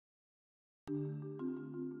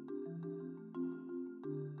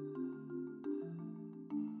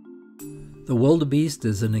The wildebeest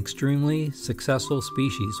is an extremely successful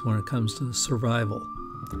species when it comes to survival.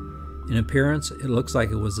 In appearance, it looks like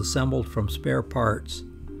it was assembled from spare parts.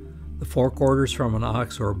 The forequarters from an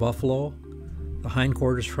ox or a buffalo, the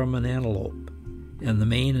hindquarters from an antelope, and the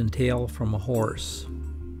mane and tail from a horse.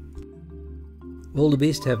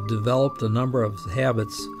 Wildebeest have developed a number of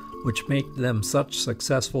habits which make them such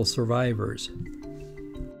successful survivors.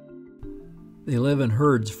 They live in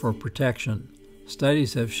herds for protection.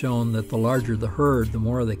 Studies have shown that the larger the herd, the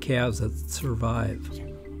more the calves that survive.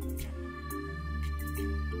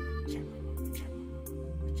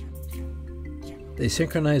 They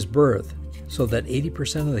synchronize birth so that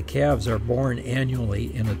 80% of the calves are born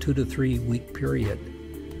annually in a 2 to 3 week period.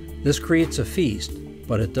 This creates a feast,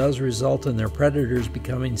 but it does result in their predators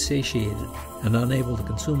becoming satiated and unable to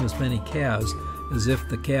consume as many calves as if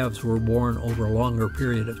the calves were born over a longer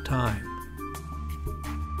period of time.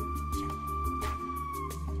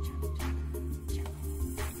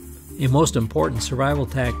 A most important survival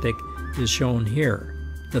tactic is shown here,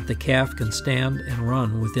 that the calf can stand and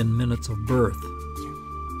run within minutes of birth.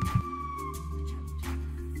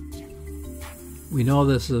 We know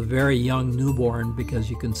this is a very young newborn because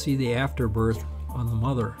you can see the afterbirth on the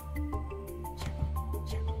mother.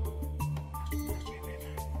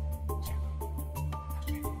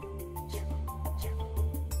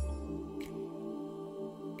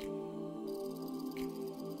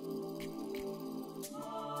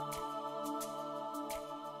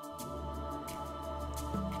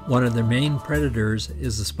 One of their main predators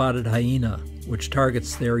is the spotted hyena, which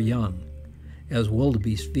targets their young, as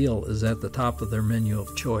wildebeest veal is at the top of their menu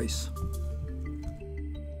of choice.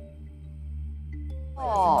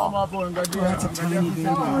 Oh, that's a tiny baby.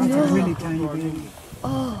 That's a really tiny baby.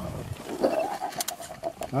 Oh.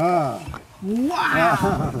 Ah.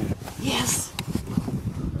 Wow. Yes.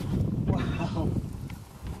 Wow.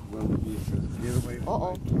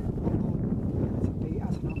 Uh-oh.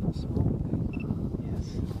 That's an awful small.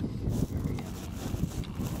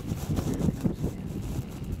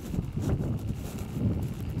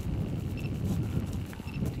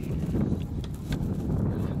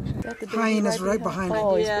 Hyena's right behind it.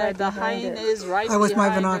 Oh, yeah, right the behind hyena it. is right behind With my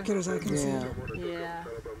binoculars, I can see it. Yeah.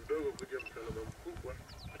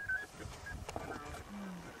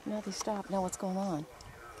 Matthew, stop. Now what's going on?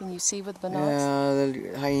 Can you see with the binocs?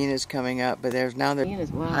 Yeah, the hyena's coming up, but there's now the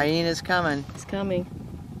Wow. hyena's coming. It's coming.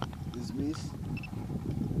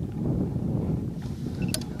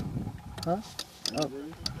 Huh? Oh.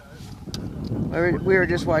 We were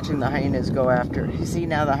just watching the hyenas go after. You see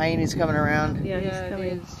now the hyena's coming around? Yeah, he's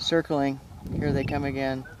coming. Circling. Here they come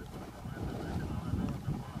again.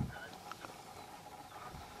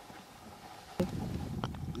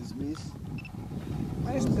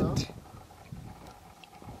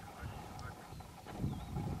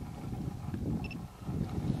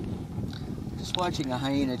 Just watching a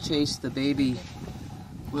hyena chase the baby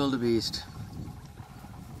wildebeest.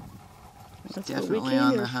 That's Definitely what we came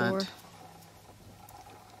on here the hunt. for.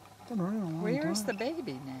 Where's the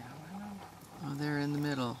baby now? Oh, they're in the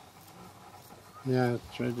middle. Yeah,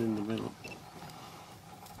 it's right in the middle.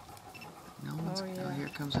 No one's. Oh, here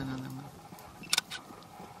comes another one.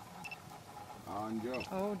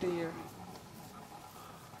 Oh dear.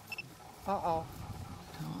 Uh-oh.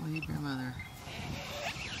 Don't leave your mother.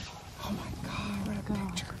 Oh my God, what a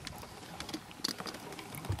picture.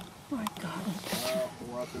 Oh my God,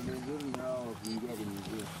 what a picture.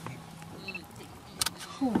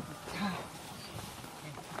 Oh my God.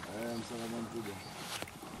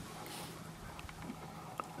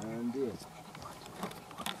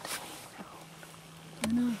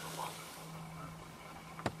 I know.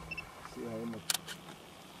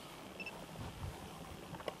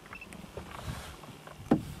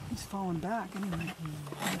 He's falling back anyway.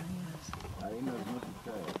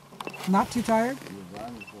 Not too tired?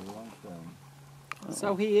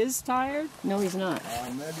 So he is tired? No, he's not.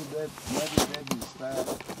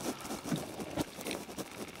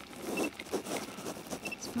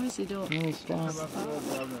 Surprised he don't.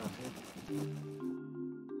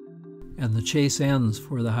 And the chase ends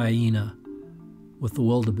for the hyena, with the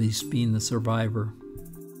wildebeest being the survivor.